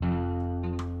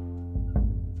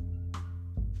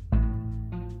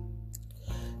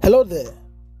Hello there,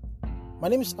 my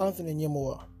name is Anthony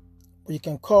Nyemoa, but you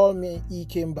can call me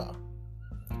Ikemba.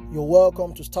 You're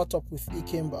welcome to Startup with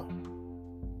Ikemba.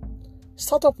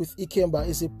 Startup with Ikemba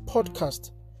is a podcast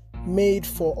made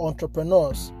for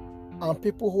entrepreneurs and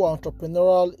people who are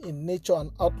entrepreneurial in nature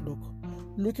and outlook,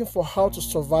 looking for how to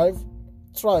survive,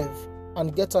 thrive,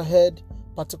 and get ahead,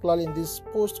 particularly in this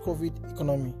post-COVID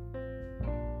economy.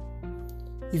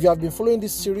 If you have been following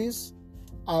this series,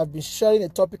 I have been sharing a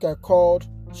topic I called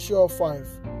Sure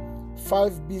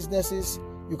 5 businesses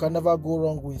you can never go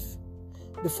wrong with.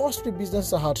 The first 3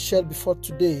 businesses I had shared before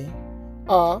today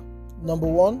are: number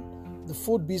 1, the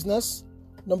food business;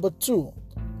 number 2,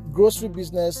 grocery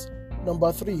business; number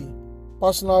 3,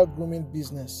 personal grooming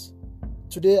business.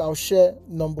 Today I'll share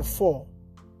number 4.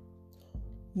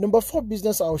 Number 4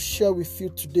 business I'll share with you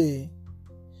today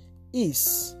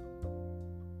is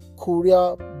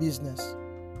courier business.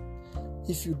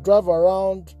 If you drive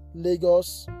around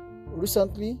Lagos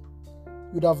recently,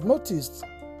 you'd have noticed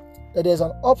that there's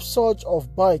an upsurge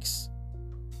of bikes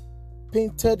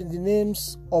painted in the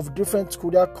names of different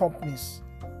courier companies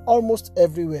almost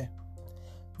everywhere.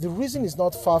 The reason is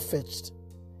not far-fetched.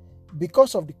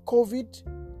 Because of the COVID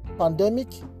pandemic,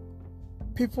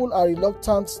 people are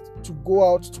reluctant to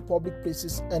go out to public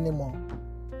places anymore.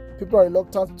 People are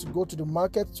reluctant to go to the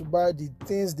market to buy the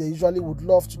things they usually would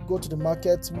love to go to the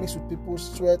market, mix with people,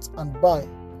 sweat, and buy.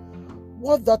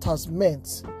 What that has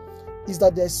meant is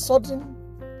that there's suddenly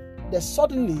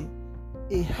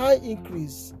a high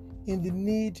increase in the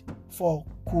need for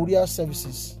courier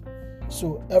services.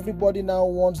 So everybody now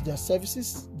wants their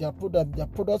services, their products,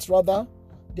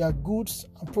 their goods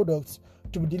and products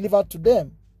to be delivered to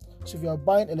them. So if you are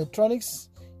buying electronics,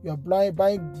 you are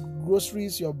buying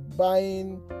groceries, you are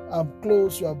buying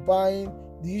clothes, you are buying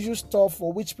the usual stuff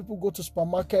for which people go to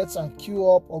supermarkets and queue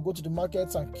up, or go to the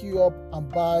markets and queue up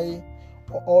and buy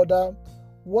or order.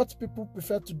 What people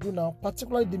prefer to do now,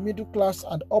 particularly the middle class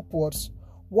and upwards,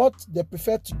 what they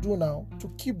prefer to do now to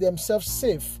keep themselves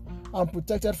safe and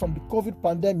protected from the COVID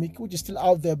pandemic, which is still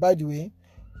out there by the way,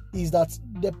 is that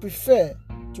they prefer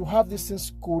to have these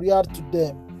things couriered to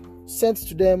them, sent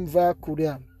to them via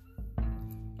courier.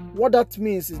 What that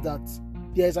means is that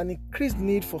there is an increased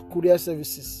need for courier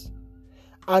services,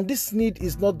 and this need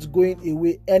is not going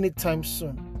away anytime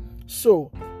soon.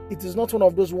 So it is not one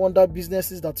of those wonder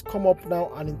businesses that come up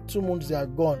now and in 2 months they are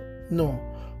gone. No,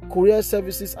 courier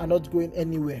services are not going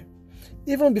anywhere.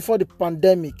 Even before the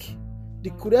pandemic, the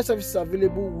courier services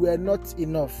available were not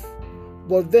enough.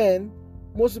 But then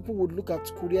most people would look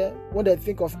at courier when they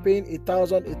think of paying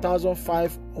 1,000,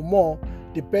 1,500 or more,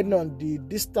 depending on the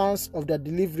distance of their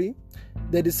delivery.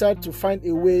 They decide to find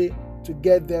a way to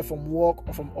get there from work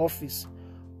or from office.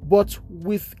 But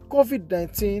with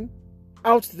COVID-19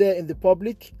 out there in the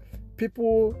public,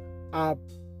 people are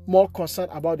more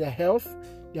concerned about their health.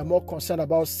 They are more concerned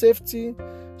about safety.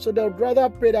 So they would rather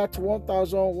pay that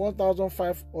 1,000,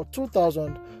 1,500 or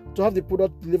 2,000 to have the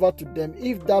product delivered to them,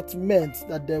 if that meant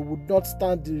that they would not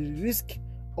stand the risk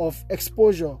of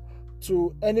exposure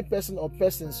to any person or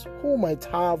persons who might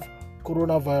have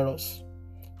coronavirus.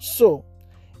 So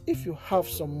if you have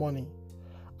some money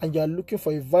and you are looking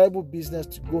for a viable business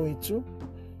to go into,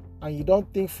 and you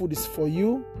don't think food is for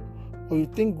you, or you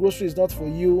think grocery is not for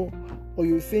you, or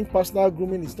you think personal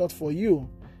grooming is not for you,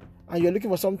 and you're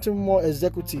looking for something more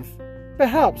executive,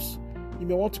 perhaps you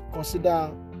may want to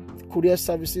consider courier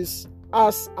services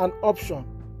as an option.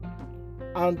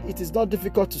 And it is not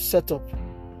difficult to set up.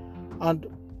 And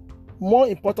more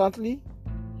importantly,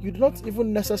 you do not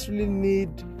even necessarily need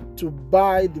to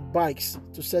buy the bikes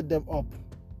to set them up.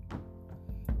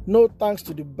 No thanks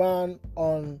to the ban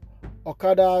on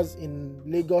Okadas in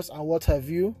Lagos and what have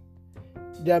you,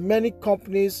 there are many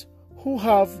companies who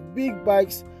have big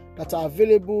bikes that are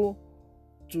available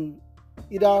to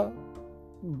either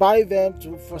buy them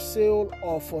for sale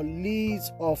or for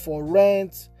lease or for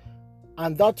rent,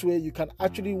 and that way you can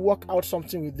actually work out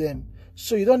something with them.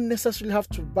 So you don't necessarily have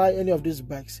to buy any of these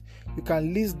bikes. You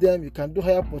can lease them, you can do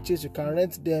hire purchase, you can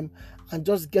rent them and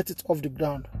just get it off the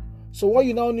ground. So what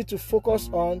you now need to focus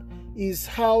on is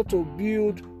how to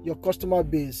build your customer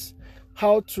base,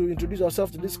 how to introduce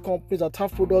yourself to these companies that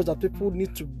have products that people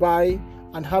need to buy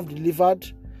and have delivered,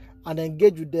 and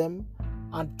engage with them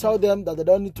and tell them that they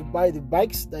don't need to buy the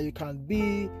bikes, that you can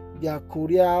be their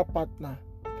courier partner.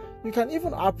 You can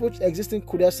even approach existing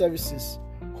courier services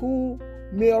who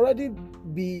may already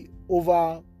be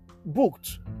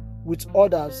overbooked with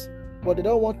orders, but they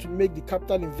don't want to make the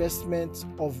capital investment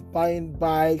of buying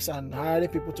bikes and hiring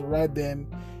people to ride them.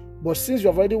 But since you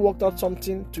have already worked out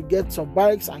something to get some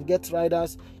bikes and get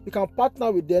riders, you can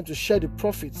partner with them to share the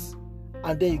profits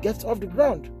and then you get it off the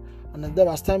ground. And then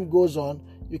as time goes on,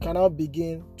 you can now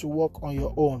begin to work on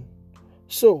your own.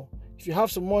 So if you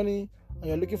have some money and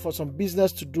you're looking for some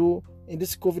business to do in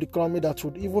this COVID economy that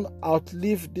would even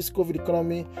outlive this COVID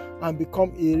economy and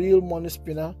become a real money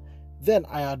spinner, then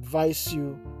I advise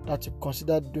you that you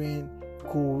consider doing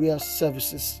courier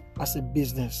services as a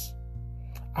business.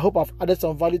 I hope I've added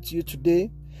some value to you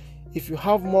today. If you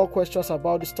have more questions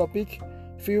about this topic,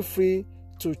 feel free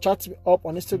to chat me up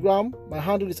on Instagram. My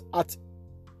handle is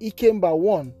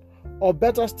 @ikemba1, or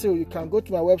better still, you can go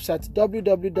to my website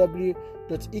www.ikemba.ng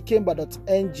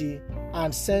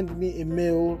and send me a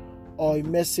mail or a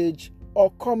message, or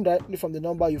come directly from the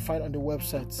number you find on the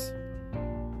website.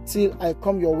 Till I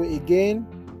come your way again,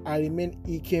 I remain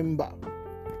Ikemba.